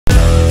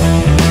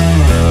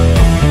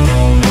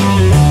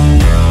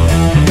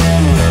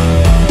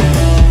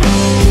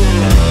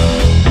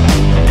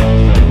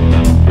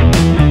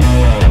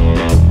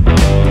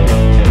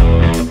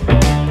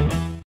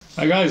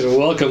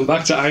welcome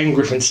back to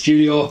Gryphon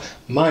Studio.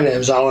 My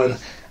name's Alan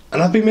and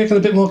I've been making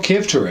a bit more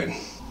cave terrain.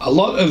 A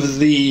lot of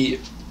the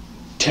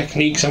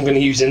techniques I'm going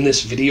to use in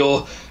this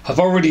video have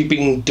already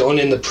been done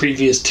in the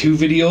previous two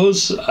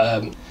videos,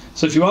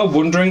 so if you are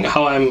wondering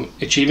how I'm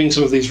achieving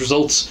some of these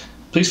results,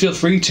 please feel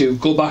free to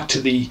go back to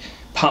the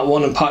part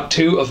 1 and part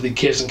 2 of the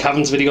Caves and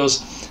Caverns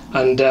videos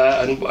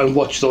and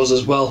watch those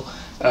as well,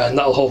 and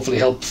that'll hopefully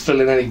help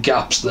fill in any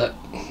gaps that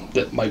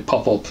might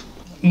pop up.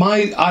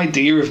 My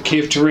idea of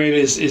cave terrain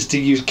is to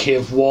use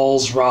cave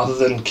walls rather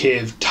than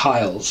cave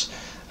tiles.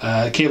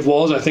 Cave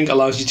walls, I think,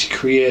 allows you to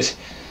create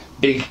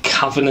big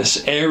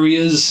cavernous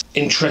areas,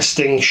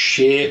 interesting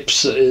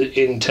shapes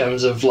in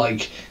terms of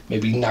like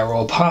maybe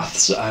narrow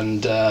paths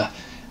and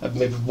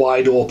maybe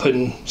wide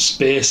open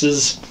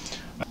spaces.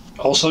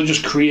 Also,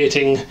 just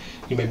creating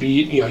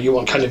you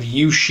want kind of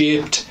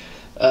U-shaped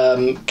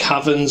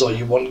caverns, or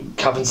you want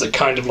caverns that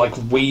kind of like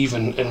weave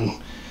and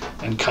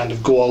kind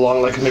of go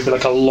along like maybe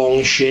like a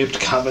long shaped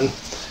cavern.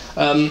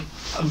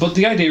 But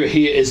the idea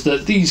here is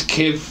that these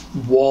cave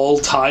wall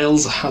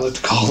tiles, I like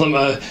to call them,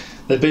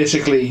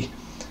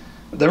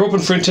 they're open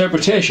for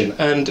interpretation,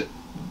 and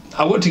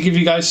I want to give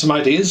you guys some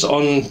ideas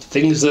on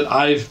things that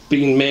I've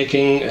been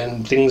making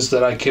and things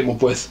that I came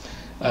up with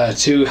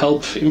to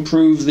help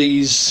improve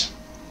these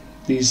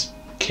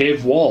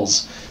cave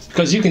walls,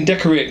 because you can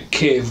decorate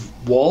cave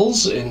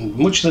walls in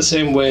much the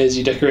same way as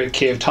you decorate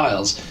cave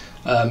tiles.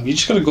 You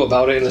just got to go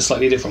about it in a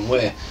slightly different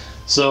way.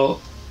 So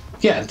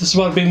yeah, this is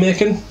what I've been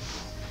making.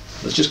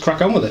 Let's just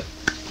crack on with it.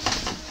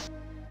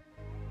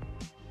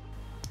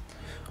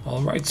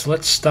 Alright, so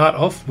let's start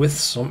off with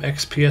some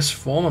XPS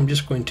foam. I'm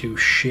just going to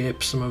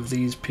shape some of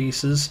these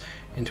pieces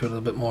into a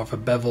little bit more of a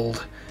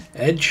beveled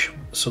edge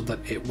so that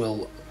it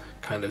will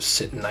kind of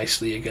sit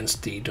nicely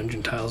against the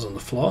dungeon tiles on the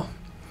floor.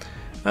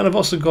 And I've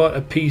also got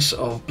a piece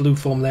of blue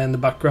foam there in the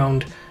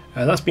background.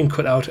 That's been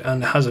cut out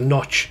and has a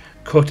notch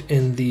cut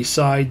in the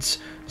sides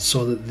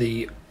so that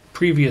the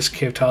previous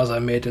cave tiles I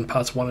made in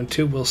parts 1 and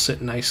 2 will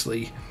sit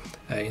nicely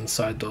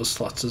inside those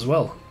slots as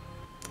well,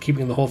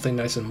 keeping the whole thing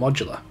nice and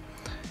modular.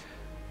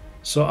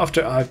 So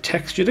after I've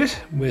textured it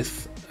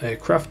with a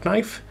craft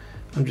knife,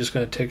 I'm just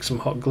going to take some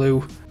hot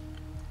glue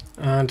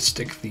and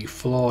stick the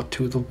floor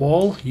to the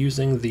wall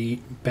using the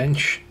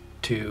bench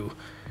to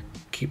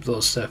keep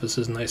those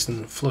surfaces nice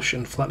and flush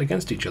and flat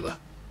against each other.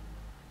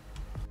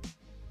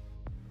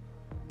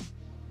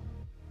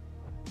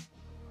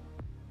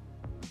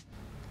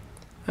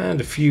 And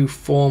a few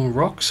foam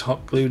rocks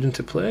hot glued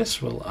into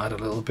place will add a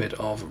little bit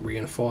of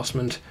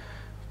reinforcement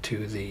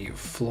to the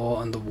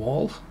floor and the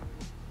wall.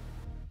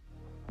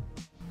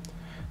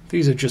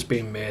 These have just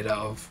been made out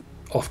of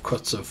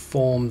offcuts of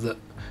foam that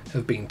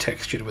have been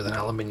textured with an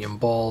aluminium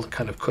ball,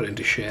 kind of cut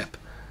into shape.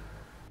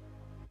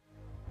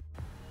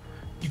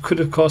 You could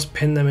of course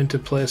pin them into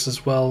place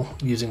as well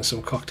using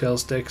some cocktail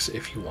sticks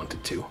if you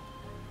wanted to.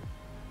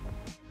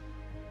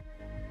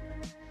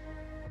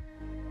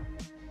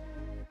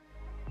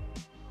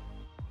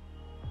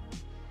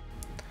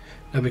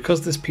 Now,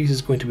 because this piece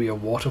is going to be a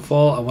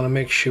waterfall, I want to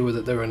make sure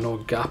that there are no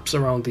gaps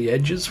around the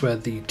edges where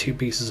the two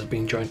pieces have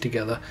been joined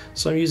together,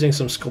 so I'm using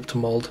some sculptor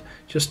mold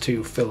just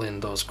to fill in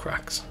those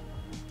cracks.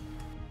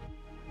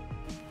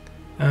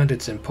 And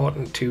it's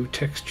important to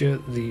texture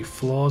the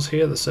floors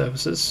here, the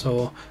surfaces,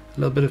 so a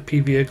little bit of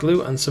PVA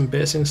glue and some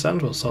basing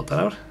sand will sort that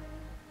out.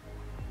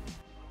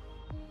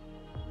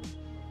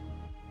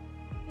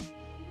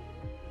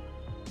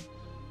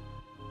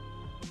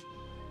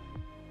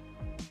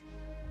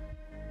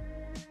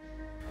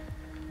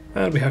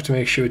 And we have to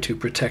make sure to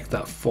protect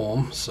that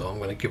foam, so I'm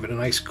going to give it a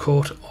nice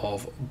coat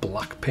of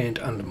black paint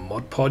and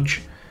Mod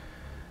Podge.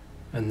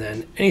 And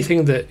then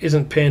anything that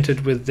isn't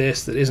painted with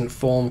this, that isn't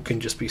foam, can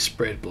just be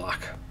sprayed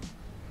black.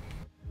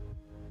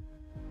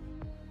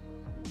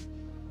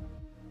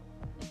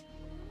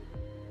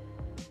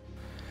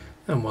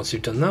 And once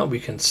you've done that, we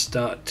can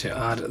start to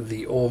add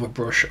the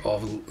overbrush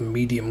of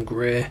medium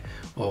grey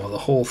over the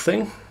whole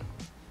thing.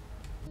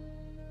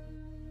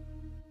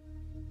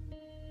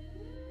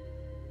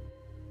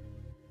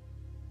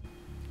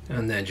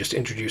 And then just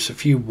introduce a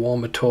few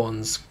warmer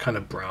tones, kind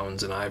of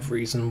browns and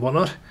ivories and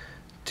whatnot,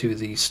 to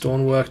the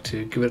stonework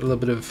to give it a little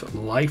bit of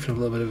life and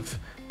a little bit of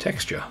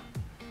texture.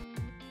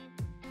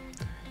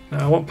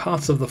 Now I want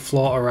parts of the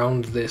floor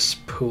around this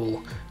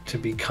pool to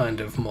be kind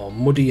of more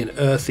muddy and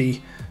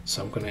earthy,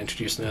 so I'm going to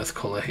introduce an earth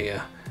colour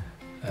here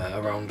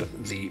around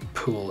the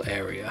pool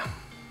area.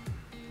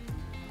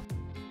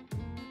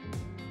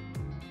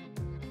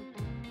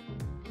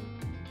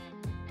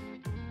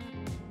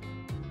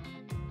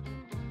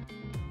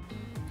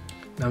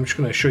 I'm just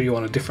going to show you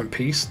on a different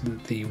piece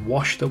the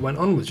wash that went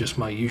on with just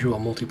my usual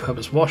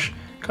multi-purpose wash,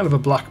 kind of a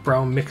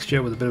black-brown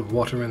mixture with a bit of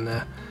water in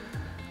there.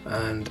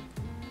 And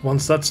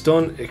once that's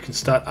done, it can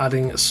start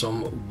adding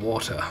some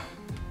water.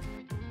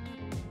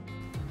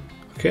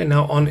 Okay,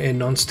 now on a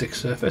non-stick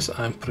surface,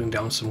 I'm putting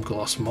down some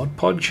gloss Mod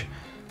Podge,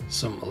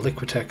 some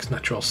Liquitex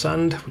natural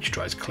sand, which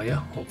dries clear,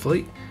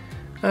 hopefully,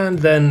 and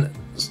then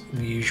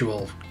the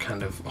usual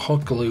kind of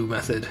hot glue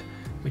method,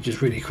 which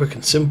is really quick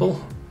and simple.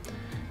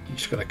 You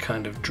just got to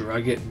kind of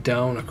drag it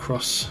down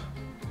across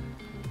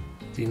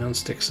the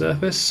non-stick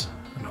surface,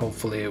 and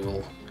hopefully it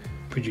will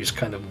produce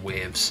kind of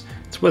waves.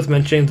 It's worth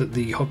mentioning that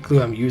the hot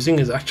glue I'm using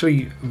is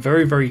actually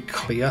very, very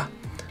clear.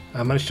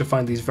 I managed to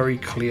find these very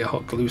clear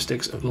hot glue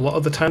sticks. A lot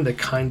of the time they're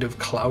kind of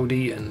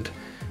cloudy and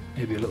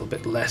maybe a little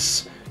bit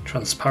less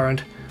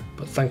transparent,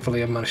 but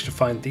thankfully I've managed to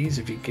find these.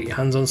 If you get your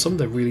hands on some,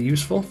 they're really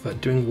useful for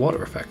doing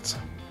water effects.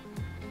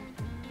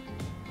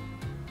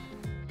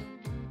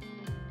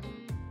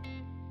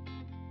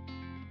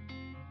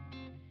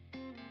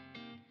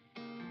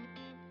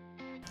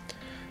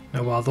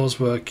 Now while those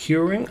were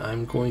curing,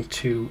 I'm going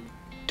to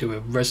do a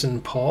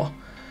resin pour.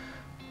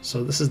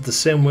 So this is the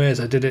same way as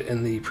I did it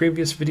in the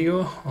previous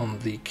video on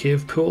the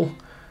cave pool.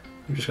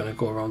 I'm just going to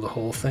go around the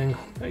whole thing.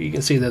 You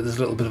can see that there's a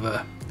little bit of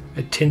a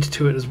tint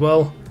to it as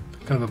well,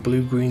 kind of a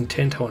blue-green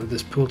tint. I wanted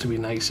this pool to be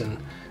nice and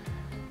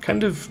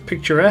kind of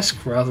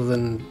picturesque rather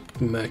than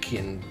murky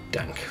and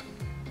dank.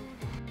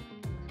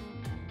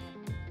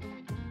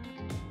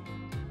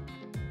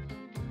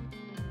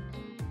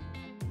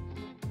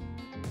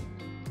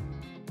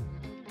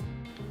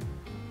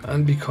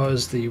 And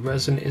because the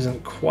resin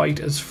isn't quite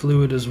as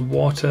fluid as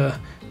water,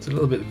 it's a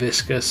little bit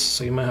viscous,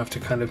 so you might have to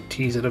kind of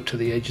tease it up to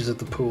the edges of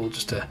the pool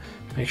just to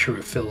make sure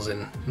it fills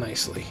in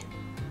nicely.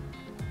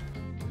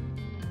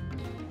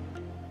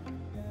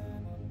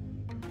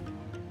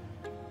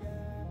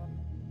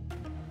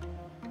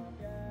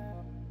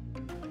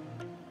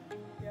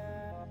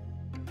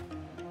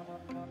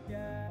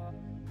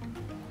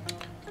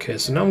 Okay,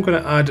 so now I'm going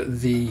to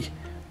add the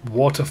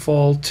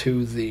waterfall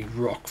to the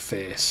rock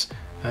face.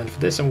 And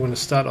for this I'm going to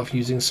start off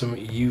using some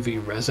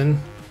UV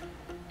resin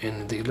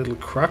in the little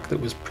crack that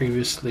was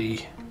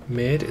previously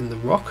made in the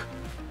rock.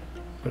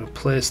 I'm going to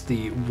place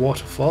the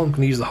waterfall. I'm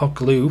going to use the hot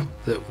glue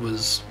that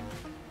was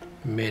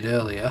made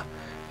earlier.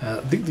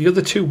 The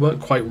other two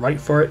weren't quite right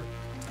for it,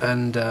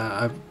 and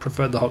I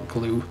preferred the hot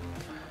glue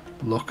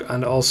look,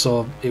 and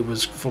also it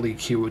was fully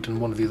cured and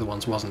one of the other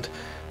ones wasn't.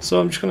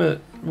 So I'm just going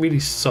to really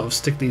sort of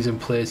stick these in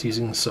place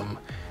using some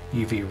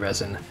UV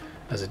resin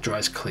as it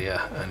dries clear,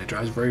 and it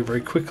dries very,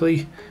 very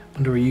quickly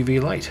under a UV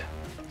light.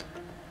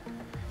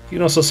 You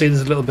can also see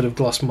there's a little bit of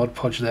gloss Mod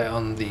Podge there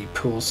on the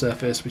pool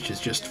surface, which is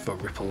just for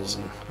ripples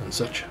and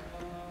such.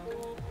 I'm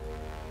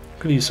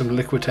going to use some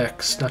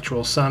Liquitex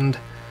natural sand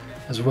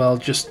as well,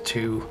 just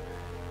to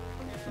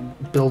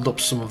build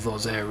up some of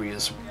those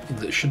areas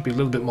that should be a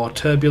little bit more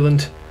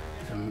turbulent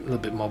and a little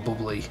bit more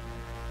bubbly,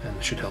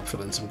 and should help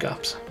fill in some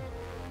gaps.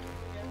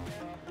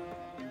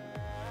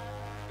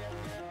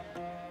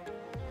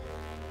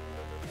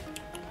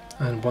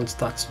 And once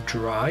that's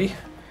dry,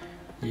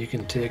 you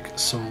can take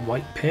some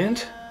white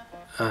paint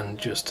and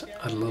just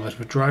add a little bit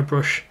of a dry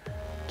brush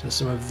to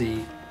some of the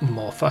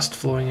more fast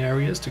flowing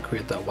areas to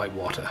create that white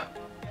water.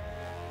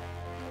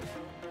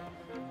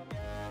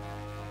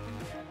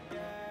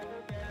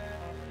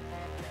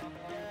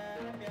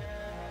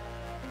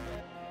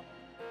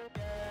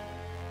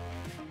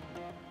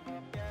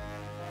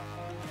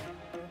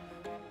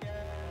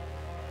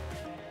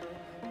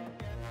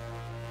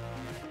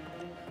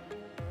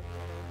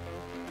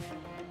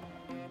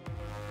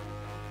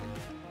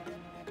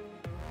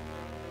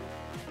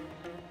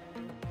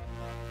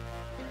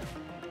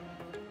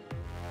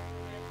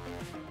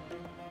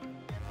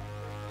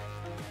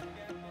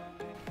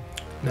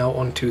 Now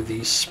onto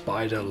the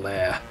spider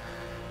lair.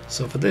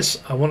 So for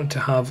this I wanted to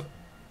have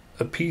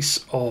a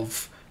piece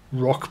of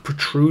rock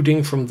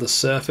protruding from the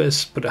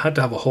surface, but it had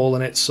to have a hole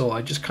in it, so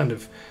I just kind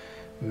of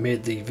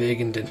made the vague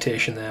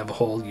indentation there of a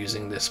hole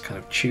using this kind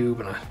of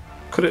tube, and I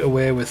cut it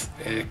away with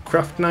a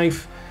craft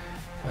knife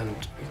and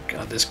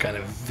got this kind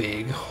of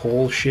vague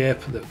hole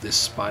shape that this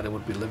spider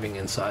would be living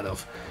inside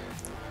of.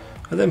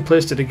 I then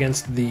placed it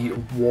against the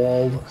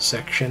wall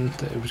section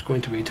that it was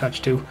going to be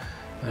attached to,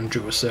 and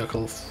drew a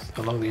circle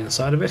along the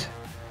inside of it,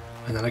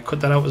 and then I cut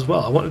that out as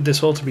well. I wanted this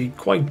hole to be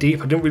quite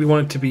deep. I didn't really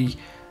want it to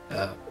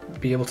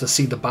be able to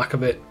see the back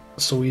of it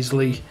so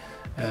easily,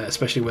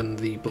 especially when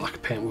the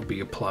black paint would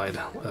be applied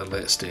at a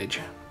later stage.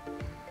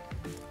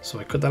 So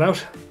I cut that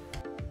out.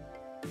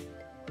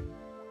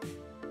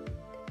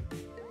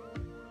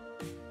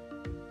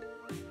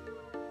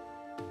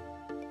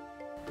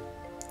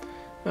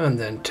 And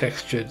then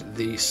textured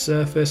the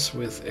surface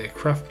with a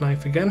craft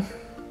knife again.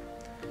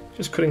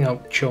 Just cutting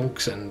out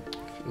chunks and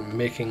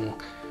making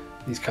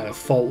these kind of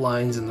fault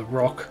lines in the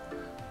rock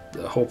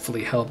that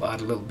hopefully help add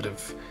a little bit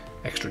of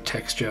extra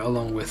texture,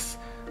 along with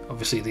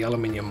obviously the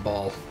aluminium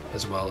ball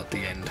as well at the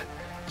end,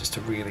 just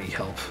to really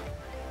help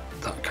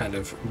that kind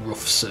of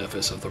rough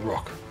surface of the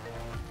rock.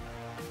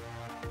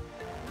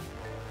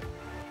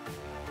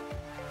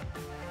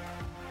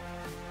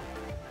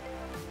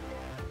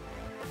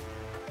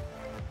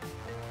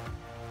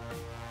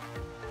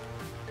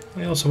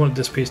 I also wanted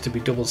this piece to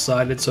be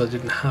double-sided, so it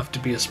didn't have to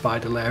be a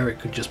spider lair, it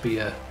could just be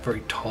a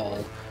very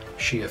tall,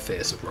 sheer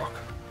face of rock.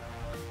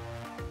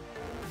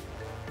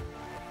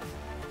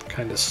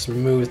 Kind of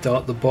smoothed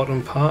out the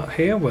bottom part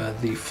here where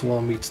the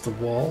floor meets the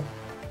wall.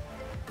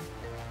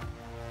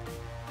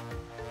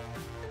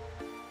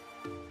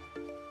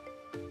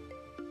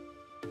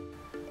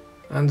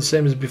 And the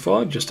same as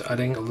before, just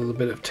adding a little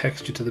bit of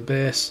texture to the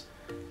base,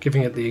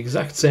 giving it the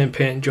exact same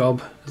paint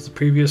job as the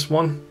previous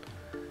one.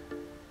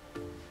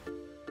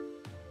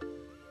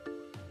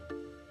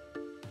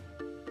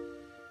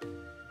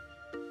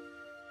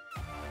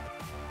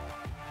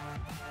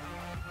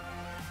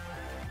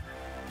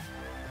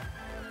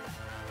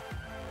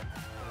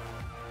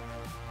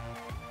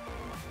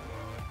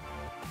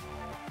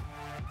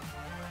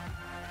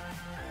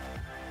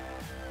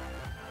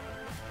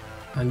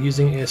 And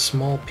using a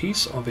small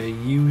piece of a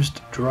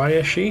used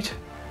dryer sheet,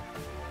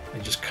 I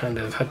just kind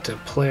of had to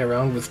play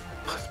around with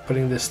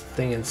putting this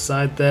thing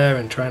inside there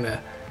and trying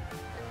to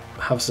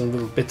have some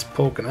little bits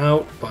poking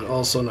out, but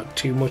also not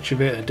too much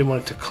of it. I didn't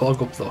want it to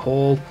clog up the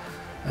hole,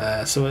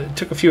 so it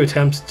took a few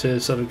attempts to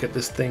sort of get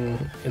this thing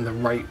in the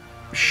right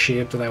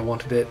shape that I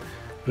wanted it,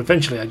 but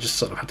eventually I just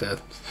sort of had to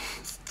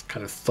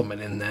kind of thumb it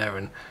in there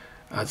and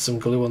add some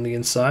glue on the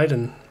inside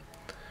and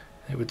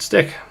it would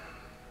stick.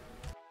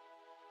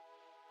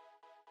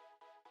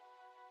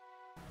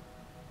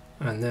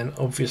 And then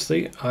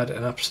obviously add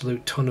an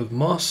absolute ton of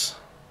moss.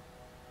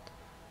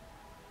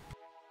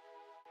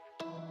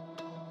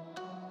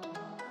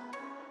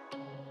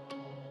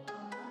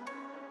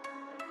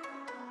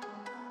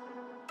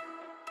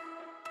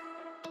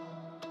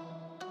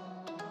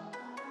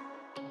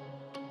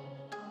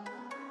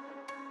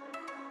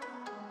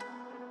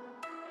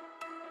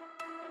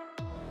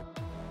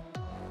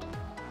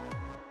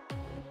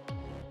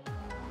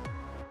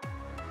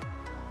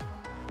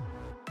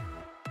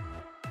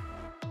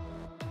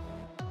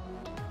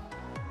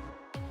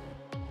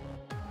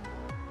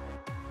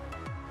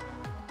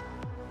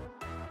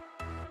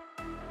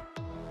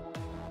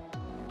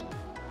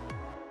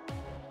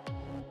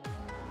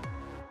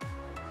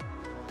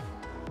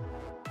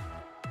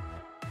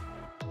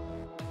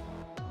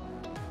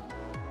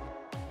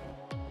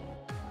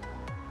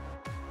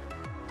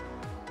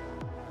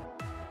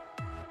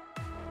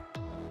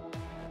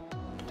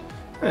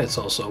 And it's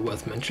also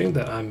worth mentioning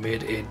that I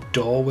made a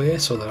doorway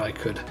so that I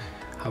could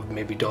have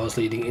maybe doors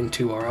leading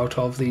into or out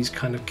of these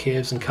kind of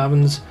caves and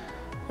caverns.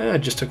 And I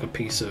just took a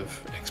piece of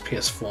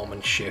XPS foam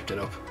and shaped it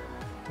up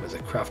with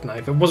a craft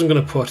knife. I wasn't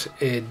going to put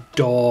a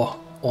door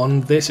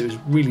on this, it was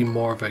really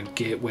more of a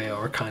gateway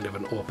or kind of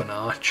an open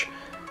arch.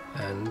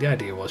 And the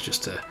idea was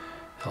just to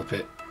help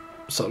it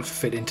sort of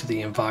fit into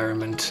the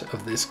environment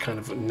of this kind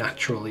of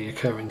naturally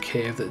occurring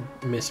cave that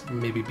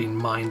maybe been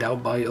mined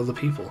out by other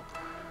people.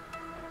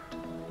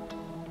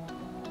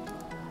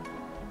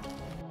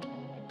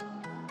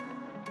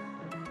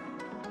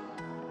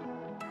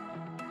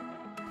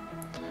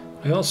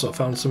 I also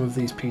found some of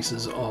these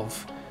pieces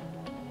of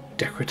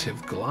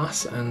decorative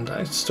glass and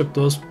I stuck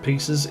those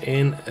pieces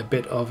in a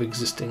bit of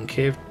existing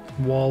cave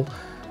wall,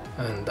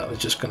 and that was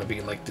just going to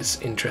be like this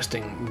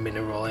interesting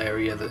mineral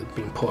area that had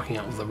been poking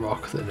out of the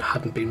rock that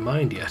hadn't been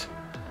mined yet.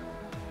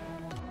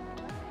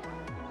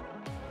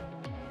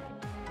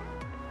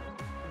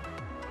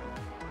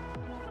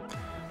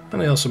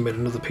 And I also made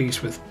another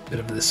piece with a bit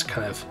of this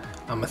kind of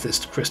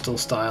amethyst crystal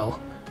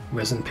style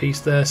resin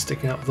piece there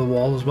sticking out of the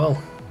wall as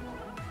well.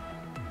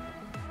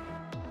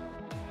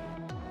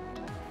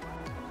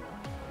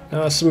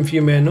 Now, as some of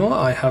you may know,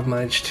 I have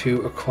managed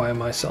to acquire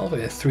myself a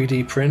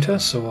 3D printer,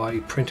 so I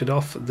printed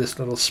off this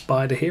little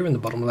spider here in the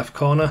bottom left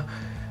corner,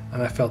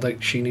 and I felt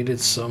like she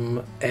needed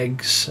some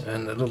eggs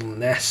and a little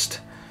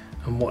nest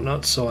and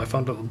whatnot, so I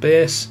found a little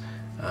base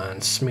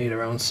and smeared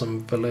around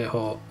some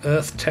Vallejo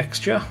earth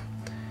texture,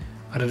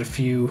 added a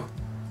few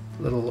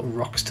little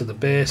rocks to the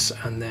base,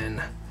 and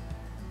then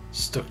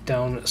stuck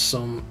down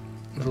some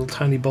little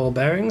tiny ball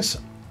bearings.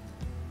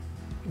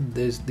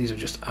 These are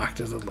just act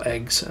as little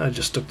eggs. I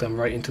just stuck them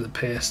right into the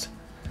paste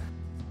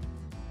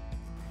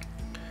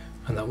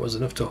and that was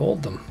enough to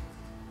hold them.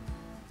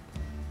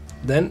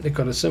 Then it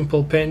got a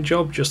simple paint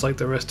job just like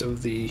the rest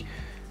of the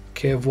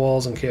cave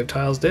walls and cave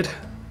tiles did.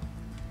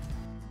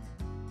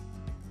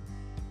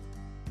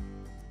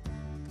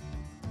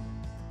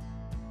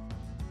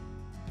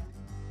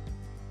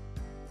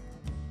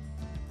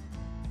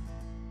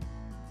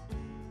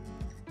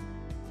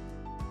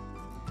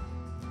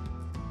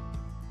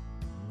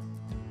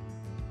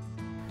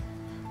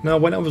 Now,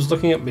 when I was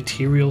looking at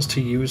materials to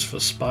use for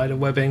spider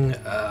webbing,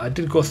 I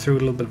did go through a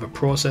little bit of a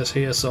process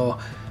here, so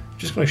I'm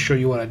just going to show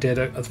you what I did.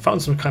 I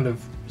found some kind of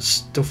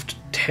stuffed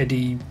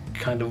teddy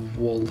kind of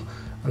wool,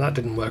 and that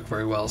didn't work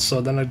very well.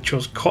 So then I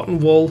chose cotton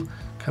wool,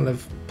 kind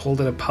of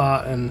pulled it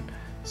apart and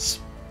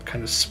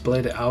kind of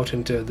split it out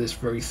into this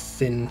very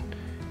thin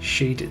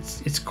sheet.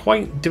 It's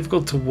quite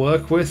difficult to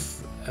work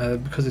with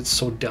because it's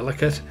so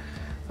delicate,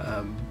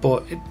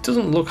 but it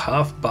doesn't look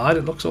half bad.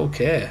 It looks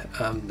okay.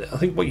 I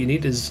think what you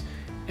need is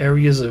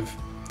areas of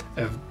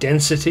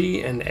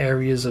density and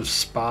areas of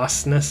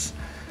sparseness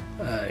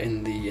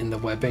in the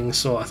webbing,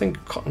 so I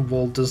think cotton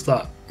wool does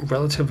that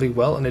relatively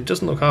well, and it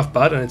doesn't look half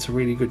bad, and it's a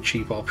really good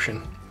cheap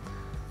option.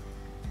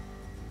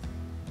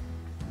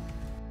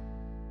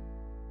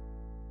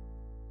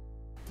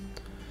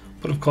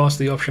 But of course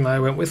the option I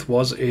went with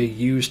was a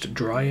used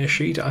dryer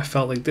sheet. I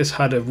felt like this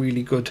had a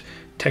really good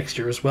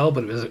texture as well,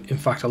 but it was in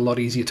fact a lot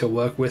easier to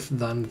work with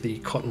than the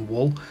cotton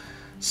wool.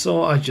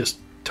 So I just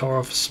tore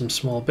off some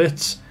small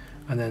bits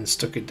and then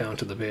stuck it down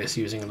to the base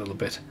using a little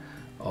bit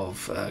of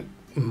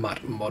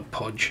matte Mod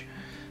Podge,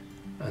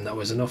 and that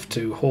was enough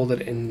to hold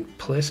it in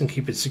place and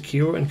keep it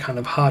secure and kind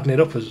of harden it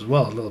up as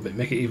well a little bit,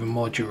 make it even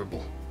more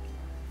durable.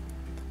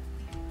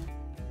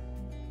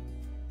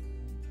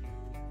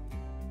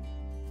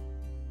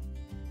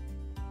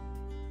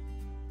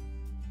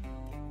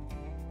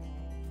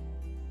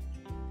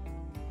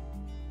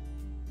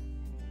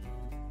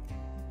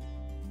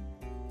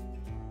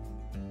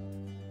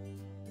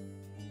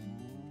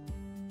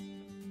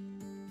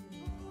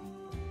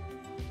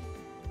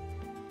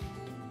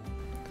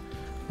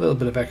 A little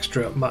bit of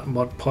extra matte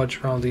Mod Podge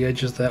around the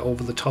edges there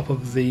over the top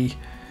of the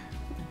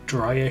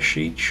dryer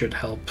sheet should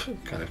help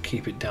kind of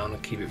keep it down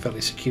and keep it fairly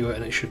secure,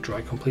 and it should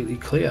dry completely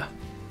clear.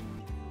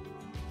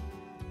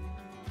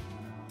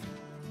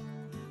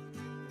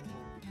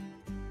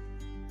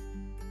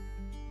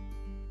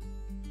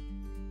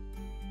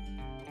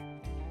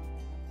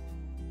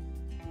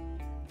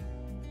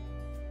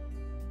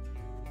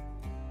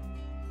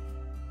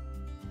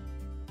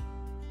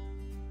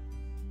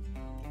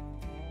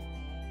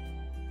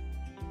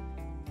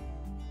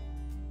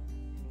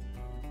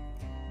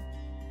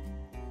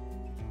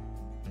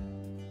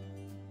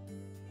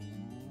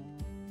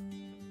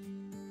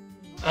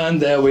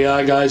 And there we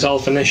are, guys, all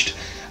finished.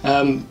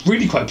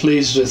 Really quite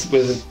pleased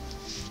with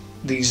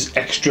these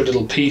extra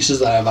little pieces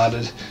that I've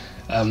added.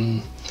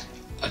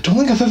 I don't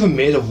think I've ever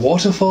made a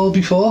waterfall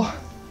before,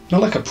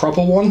 not like a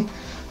proper one.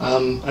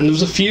 And there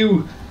was a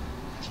few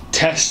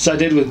tests I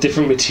did with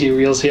different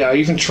materials here. I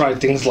even tried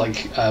things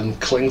like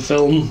cling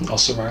film or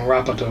saran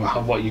wrap, I don't know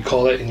what you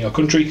call it in your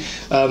country,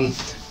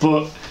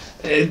 but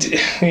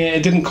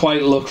it didn't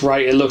quite look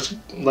right. It looked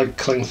like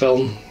cling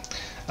film.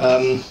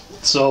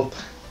 So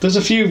there's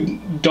a few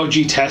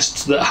dodgy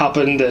tests that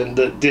happened and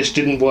that this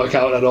didn't work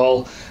out at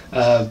all,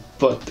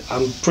 but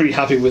I'm pretty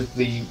happy with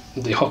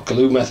the hot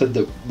glue method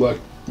that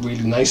worked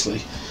really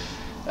nicely.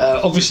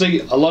 Obviously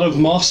a lot of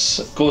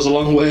moss goes a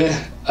long way.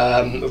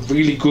 A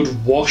really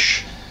good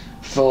wash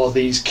for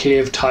these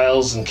cave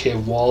tiles and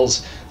cave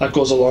walls, that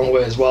goes a long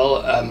way as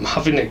well.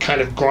 Having it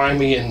kind of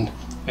grimy and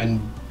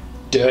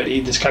dirty,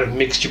 this kind of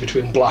mixture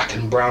between black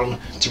and brown,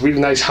 it's a really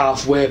nice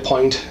halfway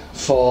point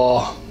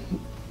for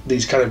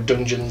these kind of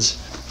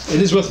dungeons. It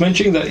is worth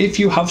mentioning that if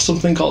you have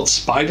something called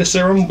spider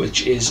serum,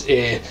 which is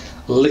a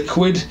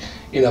liquid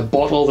in a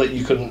bottle that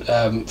you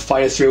can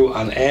fire through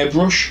an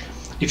airbrush,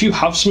 if you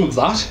have some of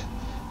that,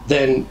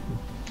 then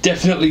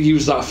definitely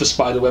use that for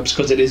spider webs,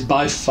 because it is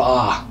by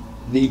far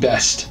the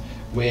best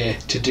way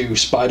to do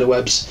spider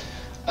webs.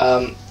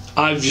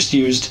 I've just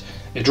used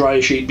a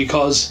dryer sheet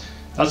because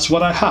that's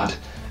what I had,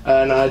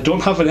 and I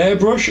don't have an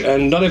airbrush,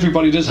 and not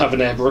everybody does have an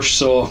airbrush,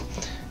 so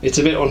it's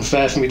a bit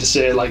unfair for me to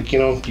say, like, you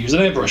know, use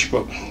an airbrush,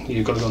 but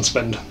you've got to go and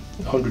spend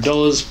 $100,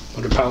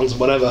 £100,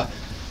 whatever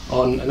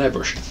on an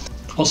airbrush.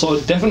 Also,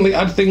 definitely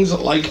add things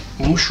like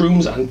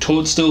mushrooms and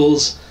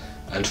toadstools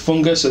and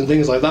fungus and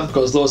things like that,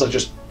 because those are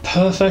just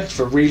perfect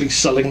for really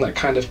selling that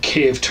kind of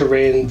cave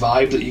terrain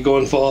vibe that you're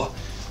going for.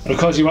 And of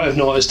course you might have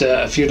noticed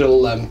a few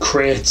little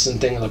crates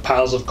and things, like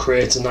piles of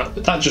crates and that,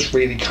 but that just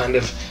really kind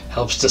of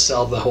helps to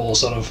sell the whole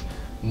sort of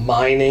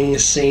mining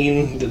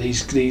scene.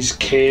 These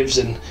caves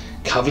and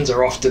caverns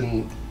are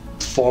often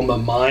former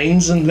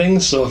mines and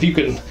things, so if you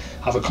can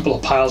have a couple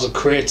of piles of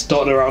crates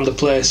dotted around the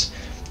place,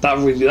 that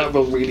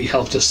will really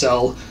help to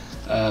sell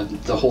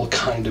the whole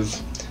kind of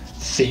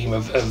theme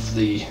of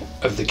the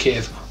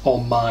cave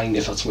or mine,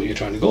 if that's what you're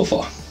trying to go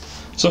for.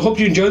 So I hope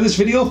you enjoyed this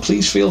video.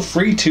 Please feel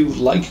free to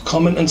like,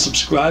 comment and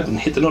subscribe and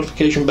hit the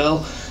notification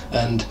bell,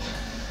 and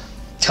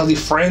tell your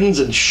friends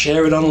and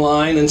share it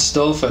online and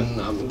stuff,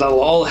 and that'll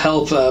all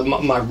help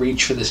my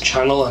reach for this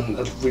channel and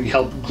really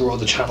help grow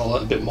the channel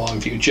a bit more in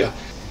future.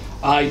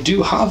 I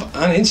do have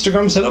an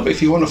Instagram set up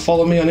if you want to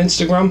follow me on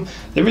Instagram.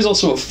 There is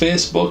also a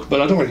Facebook, but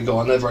I don't really go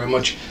on there very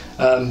much.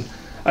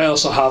 I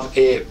also have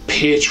a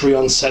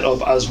Patreon set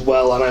up as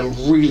well, and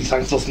I'm really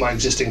thankful for my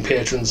existing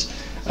patrons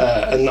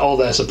and all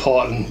their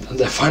support, and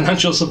their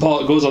financial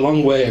support goes a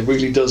long way, it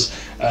really does.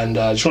 And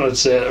I just wanted to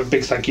say a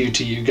big thank you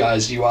to you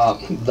guys. You are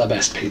the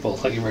best people.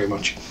 Thank you very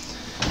much.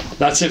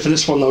 That's it for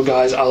this one though,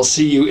 guys. I'll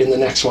see you in the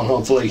next one,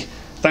 hopefully.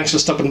 Thanks for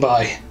stopping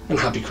by, and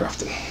happy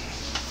crafting.